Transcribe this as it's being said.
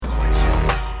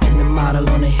model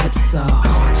on the hip, so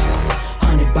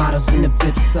 100 bottles in the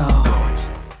VIP, so.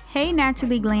 Hey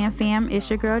Naturally Glam fam, it's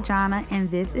your girl Jonna,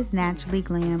 and this is Naturally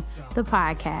Glam, the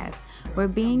podcast, where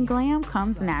being glam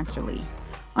comes naturally.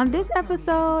 On this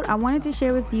episode, I wanted to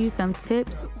share with you some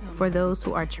tips for those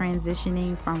who are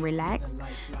transitioning from relaxed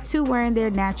to wearing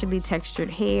their naturally textured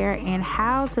hair and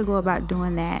how to go about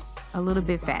doing that a little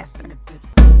bit faster.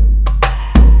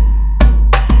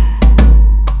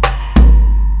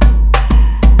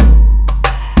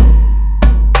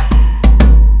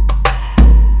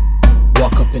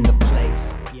 In the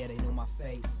place. Yeah, they know my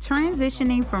face.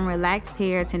 Transitioning from relaxed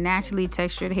hair to naturally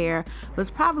textured hair was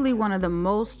probably one of the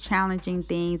most challenging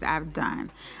things I've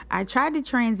done. I tried to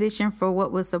transition for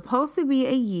what was supposed to be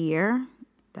a year.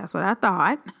 That's what I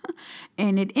thought.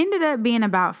 And it ended up being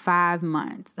about 5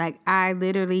 months. Like, I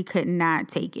literally could not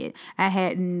take it. I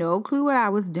had no clue what I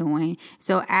was doing.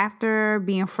 So after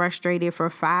being frustrated for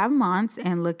 5 months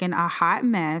and looking a hot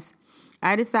mess,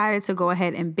 I decided to go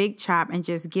ahead and big chop and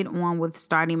just get on with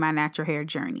starting my natural hair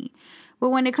journey.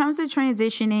 But when it comes to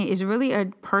transitioning, it's really a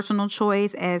personal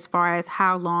choice as far as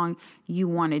how long you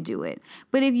want to do it.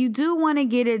 But if you do want to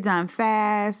get it done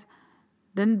fast,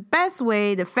 the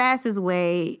fastest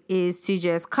way is to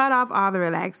just cut off all the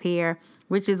relaxed hair,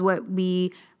 which is what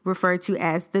we refer to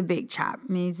as the big chop. It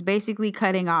means basically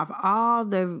cutting off all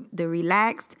the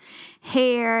relaxed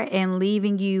hair and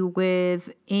leaving you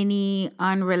with any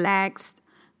unrelaxed,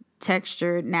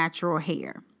 textured, natural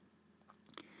hair.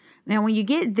 Now, when you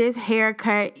get this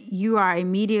haircut, you are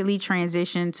immediately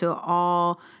transitioned to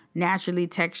all naturally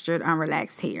textured,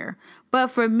 unrelaxed hair.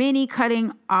 But for many,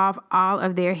 cutting off all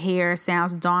of their hair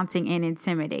sounds daunting and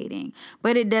intimidating,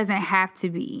 but it doesn't have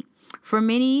to be. For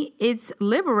many, it's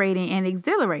liberating and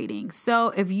exhilarating. So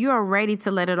if you are ready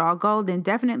to let it all go, then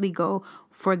definitely go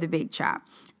for the big chop.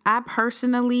 I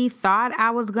personally thought I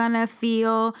was going to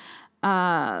feel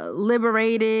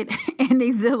liberated and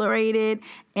exhilarated,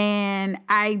 and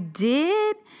I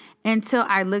did until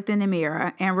I looked in the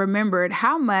mirror and remembered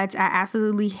how much I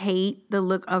absolutely hate the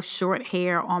look of short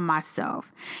hair on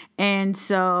myself. And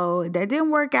so that didn't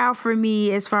work out for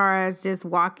me as far as just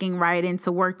walking right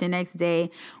into work the next day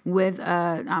with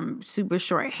a super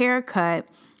short haircut.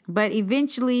 But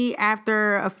eventually,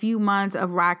 after a few months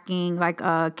of rocking like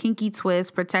a kinky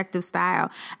twist protective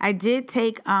style, I did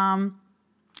take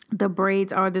the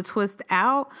braids or the twist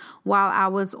out while I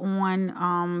was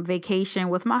on vacation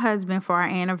with my husband for our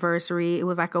anniversary. It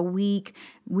was like a week.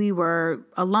 We were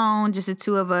alone, just the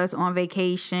two of us on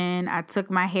vacation. I took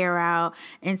my hair out.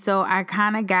 And so I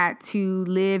kind of got to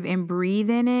live and breathe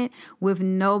in it with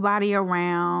nobody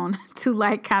around to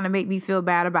like kind of make me feel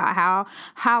bad about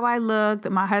how I looked.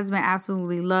 My husband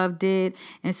absolutely loved it.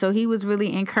 And so he was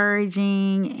really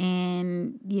encouraging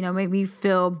and, made me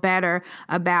feel better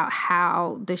about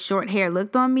how the short hair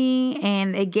looked on me.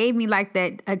 And it gave me like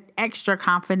that extra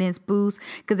confidence boost.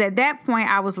 Because at that point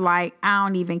I was like, I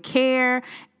don't even care.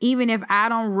 Even if I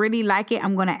don't really like it,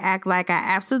 I'm going to act like I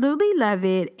absolutely love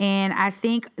it. And I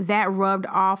think that rubbed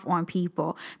off on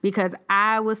people because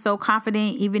I was so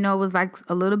confident, even though it was like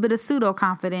a little bit of pseudo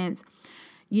confidence.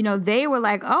 They were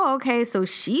like, oh, okay, so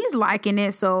she's liking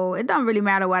it, so it doesn't really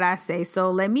matter what I say,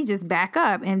 so let me just back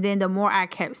up. And then the more I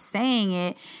kept saying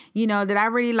it, that I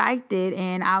really liked it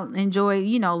and I enjoyed,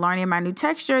 learning my new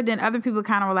texture, then other people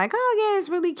kind of were like, oh, yeah, it's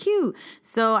really cute.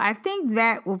 So I think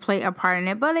that will play a part in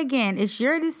it. But again, it's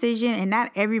your decision and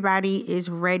not everybody is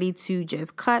ready to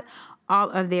just cut all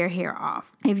of their hair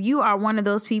off. If you are one of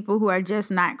those people who are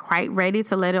just not quite ready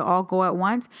to let it all go at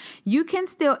once, you can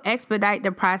still expedite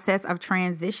the process of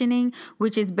transitioning,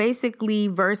 which is basically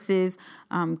versus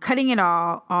cutting it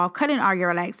all off, cutting all your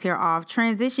relaxed hair off.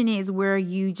 Transitioning is where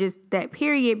you just that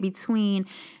period between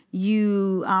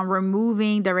you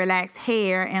removing the relaxed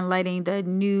hair and letting the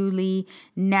newly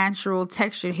natural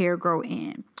textured hair grow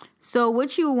in. So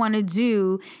what you want to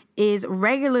do is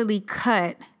regularly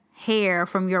cut hair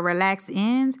from your relaxed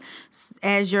ends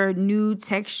as your new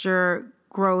texture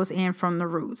grows in from the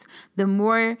roots. The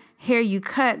more hair you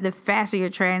cut, the faster your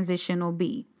transition will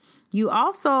be. You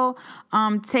also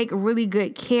take really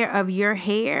good care of your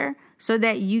hair so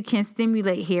that you can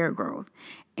stimulate hair growth.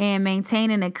 And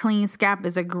maintaining a clean scalp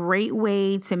is a great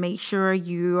way to make sure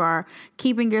you are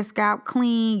keeping your scalp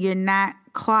clean. You're not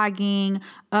clogging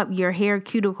up your hair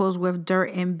cuticles with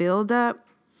dirt and buildup.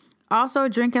 Also,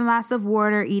 drinking lots of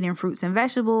water, eating fruits and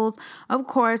vegetables. Of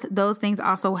course, those things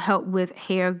also help with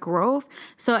hair growth.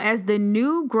 So as the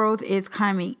new growth is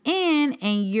coming in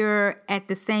and you're at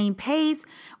the same pace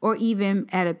or even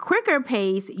at a quicker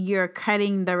pace, you're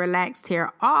cutting the relaxed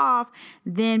hair off.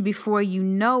 Then before you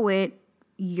know it,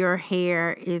 your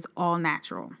hair is all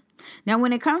natural. Now,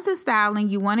 when it comes to styling,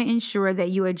 you want to ensure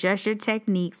that you adjust your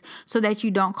techniques so that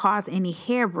you don't cause any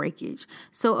hair breakage.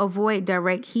 So avoid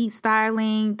direct heat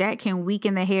styling that can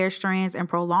weaken the hair strands and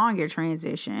prolong your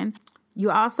transition. You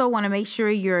also want to make sure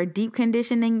you're deep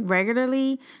conditioning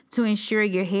regularly to ensure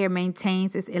your hair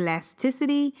maintains its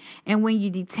elasticity. And when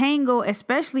you detangle,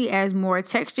 especially as more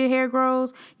textured hair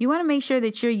grows, you want to make sure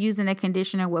that you're using a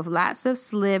conditioner with lots of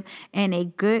slip and a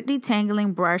good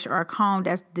detangling brush or a comb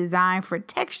that's designed for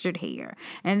textured hair.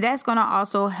 And that's going to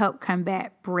also help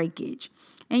combat breakage.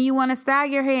 And you want to style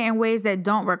your hair in ways that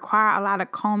don't require a lot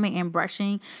of combing and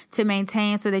brushing to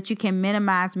maintain so that you can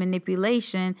minimize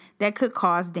manipulation that could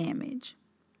cause damage.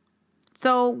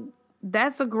 So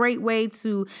that's a great way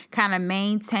to kind of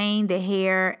maintain the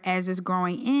hair as it's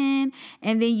growing in.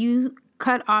 And then you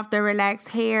cut off the relaxed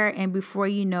hair, and before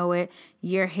you know it,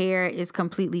 your hair is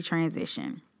completely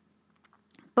transitioned.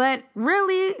 But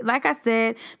really, like I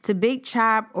said, to big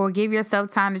chop or give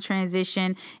yourself time to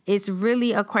transition, it's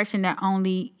really a question that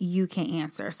only you can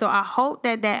answer. So I hope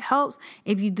that helps.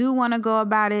 If you do want to go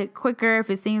about it quicker, if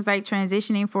it seems like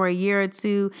transitioning for a year or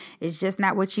two is just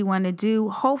not what you want to do,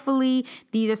 hopefully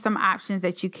these are some options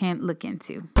that you can look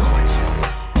into.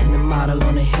 And the model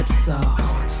on the hips are.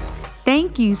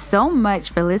 Thank you so much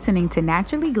for listening to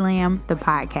Naturally Glam, the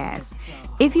podcast.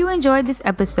 If you enjoyed this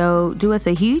episode, do us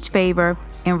a huge favor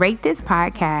and rate this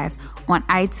podcast on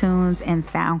iTunes and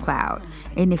SoundCloud.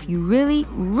 And if you really,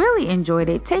 really enjoyed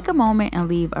it, take a moment and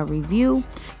leave a review.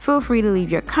 Feel free to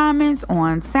leave your comments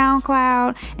on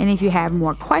SoundCloud. And if you have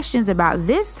more questions about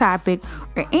this topic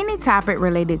or any topic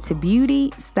related to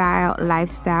beauty, style,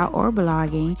 lifestyle, or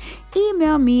blogging,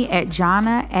 email me at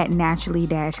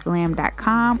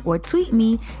jonna@naturally-glam.com or tweet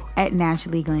me at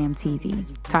naturallyglamtv.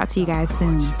 Talk to you guys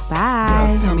soon. Bye.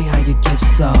 Girl, tell me how your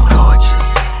gifts are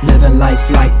gorgeous. Living life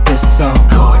like this so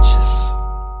gorgeous.